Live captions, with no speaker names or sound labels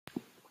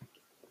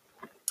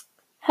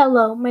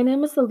Hello, my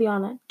name is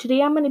Eliana.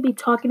 Today I'm going to be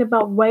talking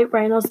about white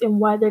rhinos and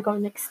why they're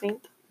going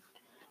extinct.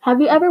 Have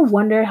you ever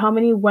wondered how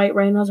many white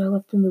rhinos are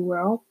left in the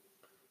world?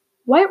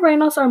 White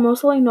rhinos are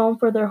mostly known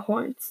for their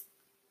horns.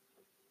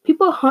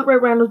 People hunt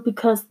white rhinos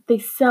because they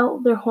sell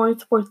their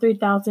horns for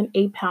 $3,000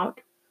 a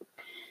pound.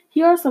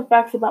 Here are some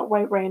facts about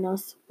white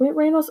rhinos. White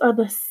rhinos are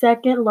the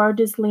second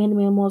largest land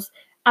mammals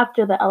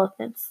after the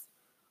elephants.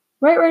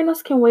 White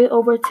rhinos can weigh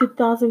over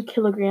 2,000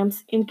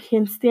 kilograms and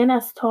can stand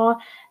as tall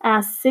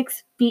as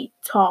 6 feet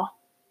tall.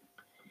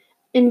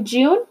 In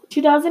June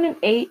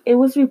 2008, it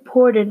was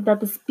reported that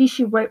the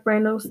species white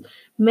rhinos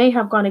may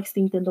have gone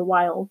extinct in the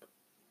wild.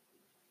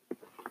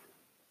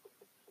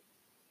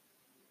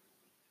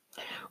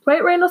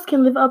 White rhinos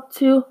can live up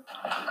to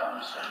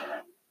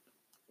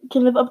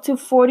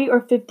 40 or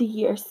 50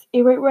 years.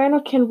 A white rhino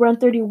can run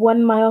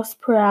 31 miles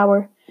per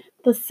hour.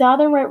 The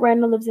southern white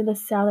rhino lives in the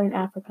southern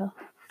Africa.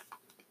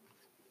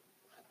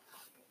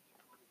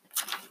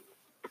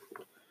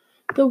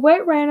 The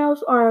white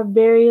rhinos are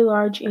very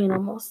large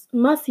animals,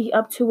 must eat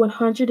up to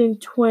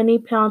 120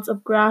 pounds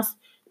of grass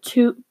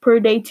per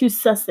day to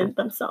sustain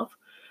themselves.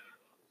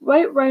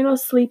 White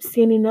rhinos sleep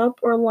standing up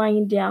or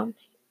lying down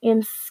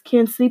and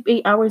can sleep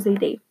 8 hours a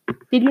day.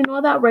 Did you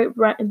know that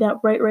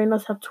white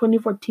rhinos have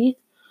 24 teeth?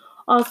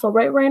 Also,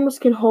 white rhinos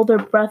can hold their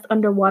breath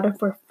underwater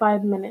for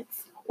 5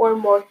 minutes or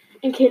more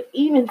and can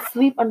even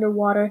sleep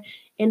underwater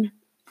and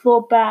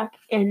float back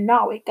and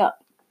not wake up.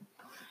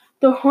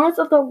 The horns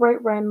of the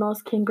white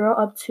rhinos can grow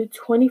up to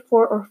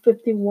 24 or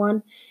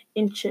 51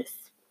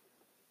 inches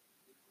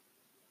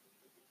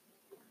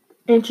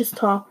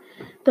tall.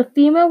 The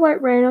female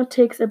white rhino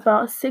takes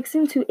about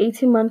 16 to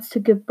 18 months to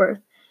give birth.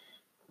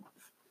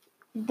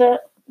 When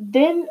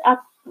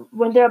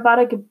they're about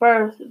to give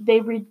birth, they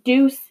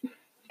reduce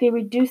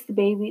the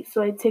baby,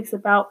 so it takes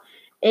about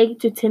 8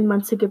 to 10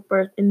 months to give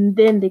birth, and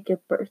then they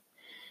give birth.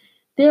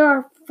 There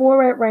are 4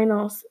 white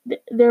rhinos.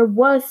 There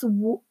was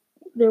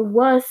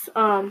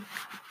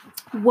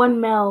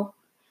one male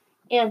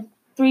and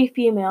 3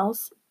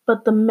 females,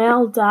 but the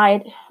male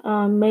died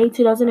May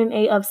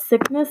 2008 of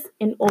sickness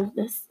and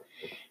oldness,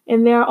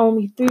 and there are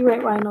only 3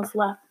 white rhinos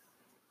left,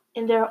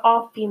 and they're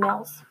all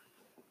females,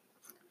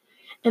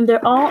 and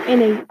they're all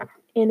in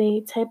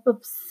a type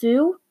of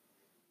zoo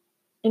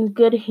in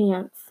good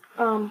hands.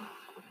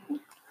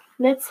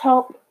 Let's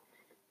help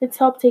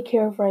take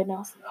care of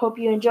rhinos. Hope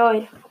you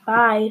enjoyed.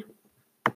 Bye.